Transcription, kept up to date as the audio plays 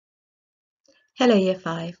Hello Year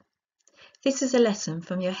 5. This is a lesson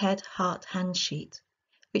from your Head, Heart, Hand sheet,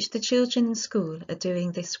 which the children in school are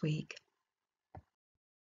doing this week.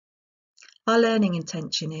 Our learning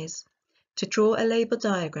intention is to draw a label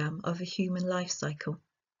diagram of a human life cycle.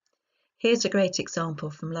 Here's a great example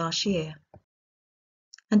from last year,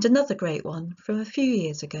 and another great one from a few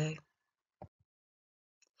years ago.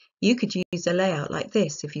 You could use a layout like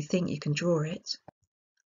this if you think you can draw it,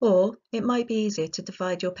 or it might be easier to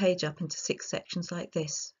divide your page up into 6 sections like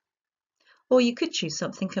this. Or you could choose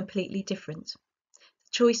something completely different. The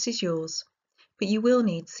choice is yours, but you will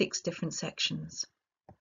need 6 different sections.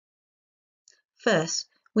 First,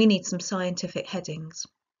 we need some scientific headings.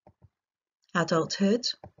 Adulthood,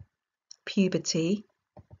 puberty,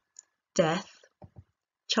 death,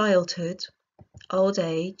 childhood, old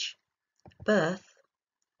age, birth,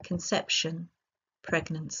 conception,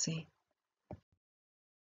 pregnancy.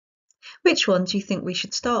 Which one do you think we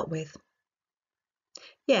should start with?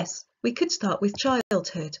 Yes, we could start with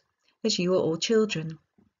childhood, as you are all children.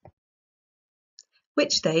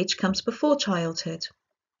 Which stage comes before childhood?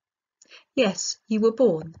 Yes, you were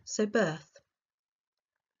born, so birth.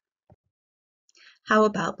 How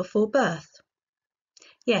about before birth?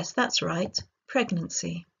 Yes, that's right,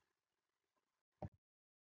 pregnancy.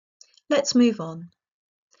 Let's move on.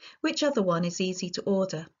 Which other one is easy to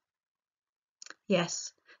order?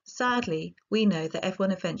 Yes, sadly, we know that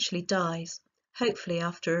everyone eventually dies, hopefully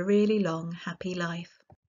after a really long, happy life.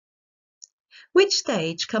 Which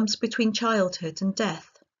stage comes between childhood and death?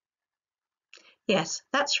 Yes,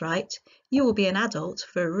 that's right, you will be an adult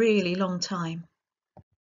for a really long time.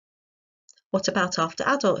 What about after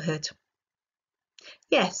adulthood?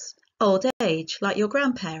 Yes, old age, like your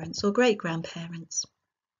grandparents or great-grandparents.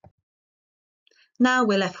 Now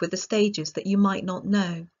we're left with the stages that you might not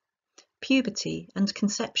know, puberty and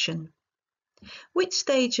conception. Which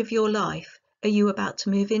stage of your life are you about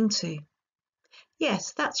to move into?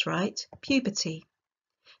 Yes, that's right, puberty.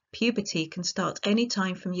 Puberty can start any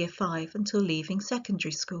time from year 5 until leaving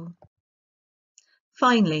secondary school.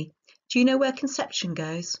 Finally, do you know where conception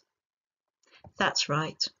goes? That's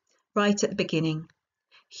right at the beginning.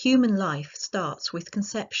 Human life starts with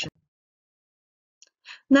conception.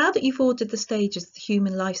 Now that you've ordered the stages of the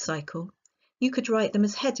human life cycle, you could write them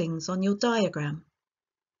as headings on your diagram.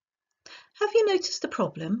 Have you noticed a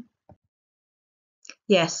problem?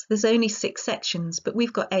 Yes, there's only 6 sections, but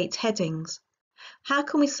we've got 8 headings. How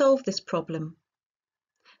can we solve this problem?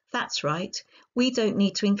 That's right, we don't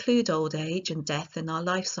need to include old age and death in our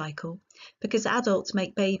life cycle because adults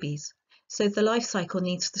make babies, so the life cycle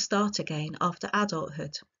needs to start again after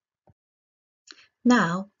adulthood.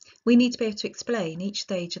 Now, we need to be able to explain each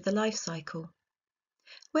stage of the life cycle.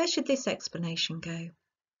 Where should this explanation go?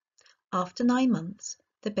 After 9 months,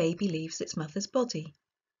 the baby leaves its mother's body.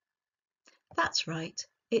 That's right,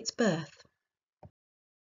 it's birth.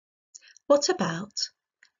 What about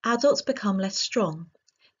adults become less strong?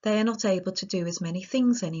 They are not able to do as many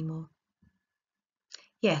things anymore.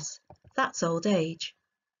 Yes, that's old age.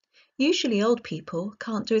 Usually old people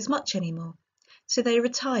can't do as much anymore, so they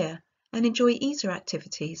retire and enjoy easier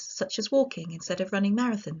activities such as walking instead of running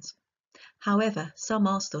marathons. However, some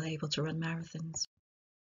are still able to run marathons.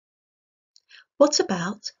 What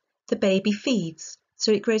about the baby feeds,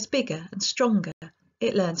 so it grows bigger and stronger?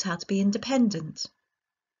 It learns how to be independent.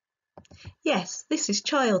 Yes, this is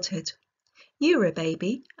childhood. You were a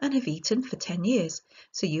baby and have eaten for 10 years,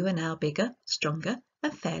 so you are now bigger, stronger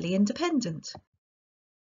and fairly independent.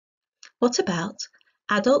 What about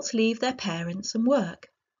adults leave their parents and work?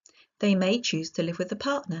 They may choose to live with a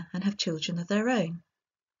partner and have children of their own.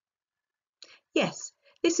 Yes,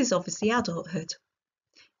 this is obviously adulthood.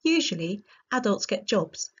 Usually, adults get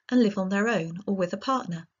jobs and live on their own or with a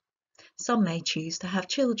partner. Some may choose to have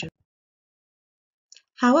children.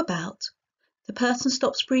 How about the person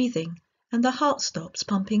stops breathing and the heart stops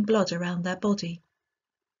pumping blood around their body?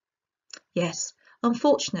 Yes,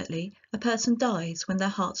 unfortunately, a person dies when their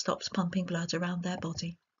heart stops pumping blood around their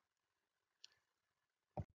body.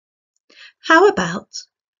 How about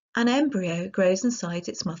an embryo grows inside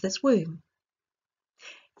its mother's womb?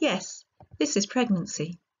 Yes, this is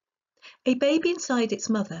pregnancy. A baby inside its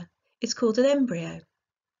mother is called an embryo.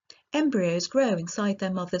 Embryos grow inside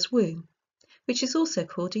their mother's womb, which is also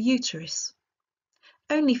called a uterus.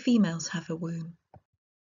 Only females have a womb.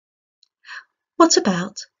 What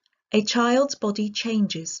about a child's body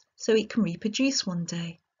changes so it can reproduce one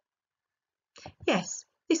day? Yes,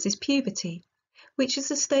 this is puberty, which is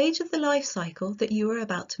a stage of the life cycle that you are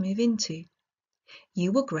about to move into.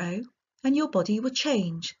 You will grow and your body will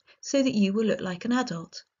change so that you will look like an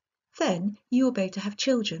adult. Then you will be able to have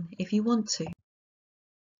children if you want to.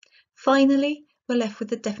 Finally, we're left with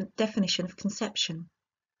the definition of conception.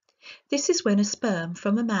 This is when a sperm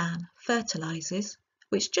from a man fertilizes,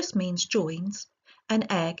 which just means joins,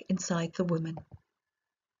 an egg inside the woman.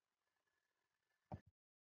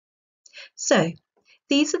 So,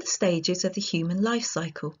 these are the stages of the human life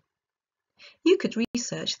cycle. You could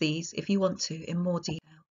research these if you want to in more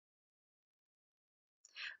detail.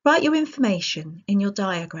 Write your information in your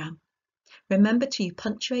diagram. Remember to use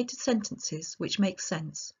punctuated sentences which make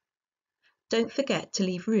sense. Don't forget to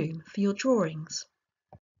leave room for your drawings.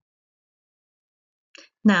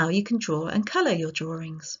 Now you can draw and colour your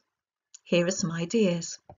drawings. Here are some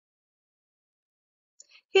ideas.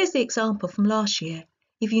 Here's the example from last year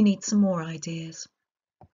if you need some more ideas.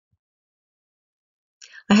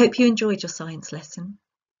 I hope you enjoyed your science lesson.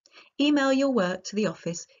 Email your work to the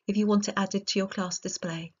office if you want it added to your class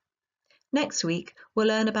display. Next week, we'll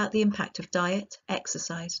learn about the impact of diet,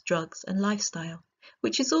 exercise, drugs and lifestyle,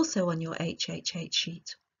 which is also on your HHH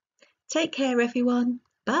sheet. Take care everyone.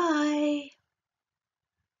 Bye!